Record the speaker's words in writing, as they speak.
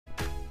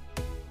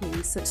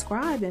please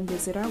subscribe and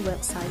visit our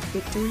website,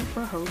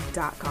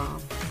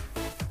 victoryforhope.com.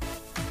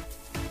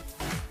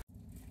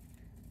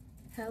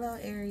 Hello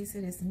Aries,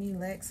 it is me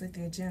Lex with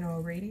your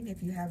general reading.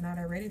 If you have not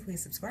already,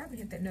 please subscribe and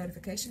hit that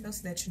notification bell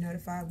so that you're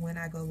notified when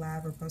I go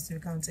live or post new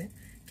content.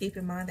 Keep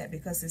in mind that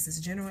because this is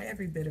general,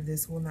 every bit of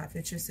this will not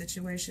fit your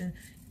situation.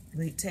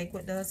 Take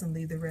what does and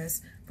leave the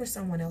rest for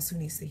someone else who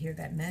needs to hear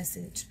that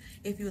message.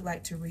 If you would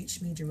like to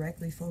reach me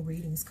directly for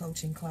readings,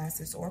 coaching,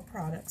 classes, or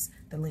products,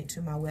 the link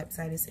to my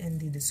website is in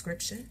the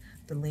description.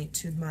 The link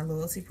to my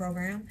loyalty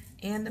program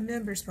and the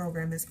members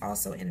program is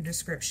also in the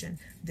description.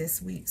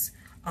 This week's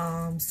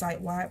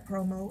site-wide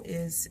promo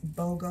is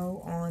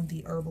BOGO on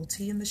the herbal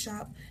tea in the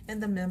shop,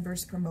 and the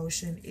members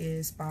promotion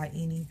is buy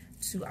any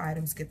 2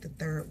 items, get the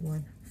 3rd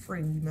one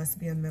free. You must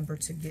be a member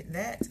to get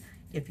that.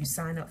 If you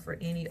sign up for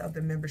any of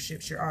the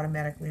memberships, you're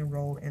automatically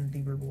enrolled in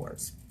the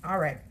rewards. All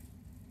right.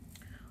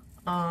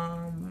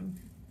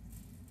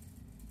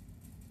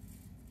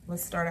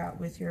 Let's start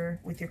out with your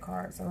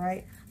cards. All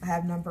right. I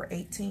have number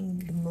 18,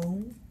 the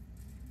Moon.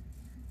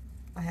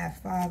 I have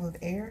 5 of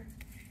Air,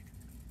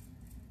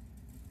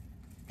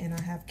 and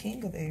I have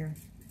King of Air.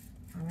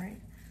 All right.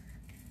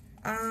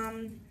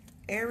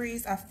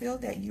 Aries, I feel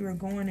that you are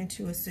going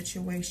into a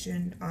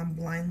situation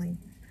blindly.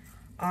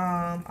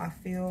 I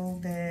feel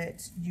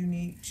that you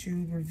need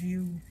to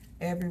review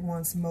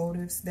everyone's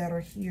motives that are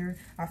here.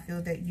 I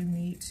feel that you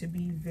need to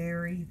be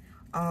very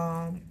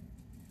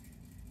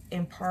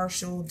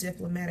impartial,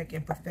 diplomatic,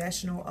 and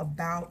professional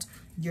about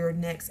your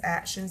next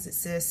actions. It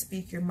says,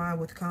 speak your mind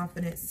with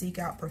confidence, seek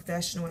out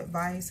professional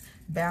advice,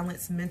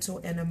 balance mental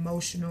and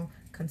emotional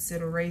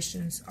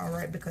considerations. All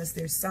right, because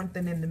there's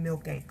something in the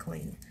milk ain't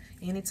clean.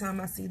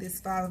 Anytime I see this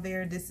 5 of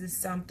Air, this is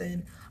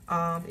something,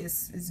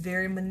 it's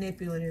very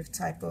manipulative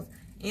type of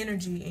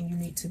energy, and you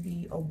need to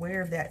be aware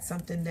of that.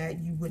 Something that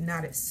you would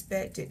not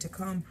expect it to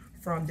come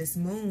from. This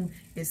Moon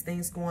is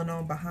things going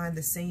on behind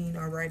the scene.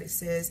 All right, it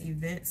says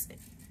events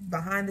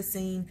behind the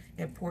scene,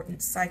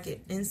 important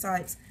psychic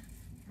insights,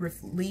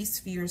 release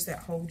fears that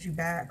hold you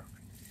back.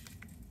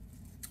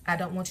 I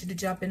don't want you to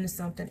jump into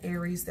something,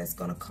 Aries, that's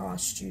going to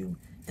cost you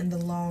in the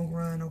long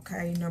run.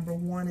 Okay, number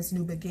 1 is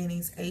new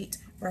beginnings. 8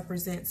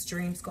 represents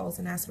dreams, goals,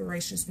 and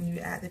aspirations. When you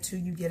add the 2,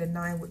 you get a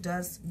 9, which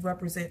does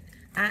represent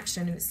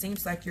action, and it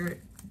seems like you're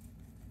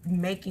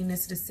making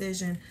this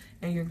decision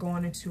and you're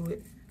going into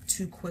it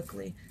too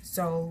quickly.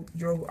 So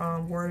your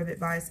word of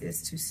advice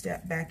is to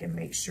step back and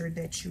make sure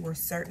that you are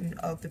certain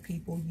of the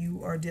people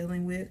you are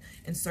dealing with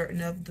and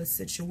certain of the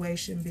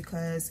situation,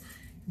 because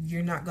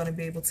you're not going to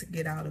be able to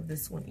get out of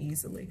this one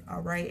easily.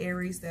 All right,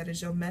 Aries, that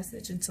is your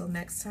message. Until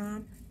next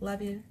time,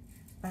 love you.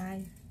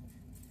 Bye.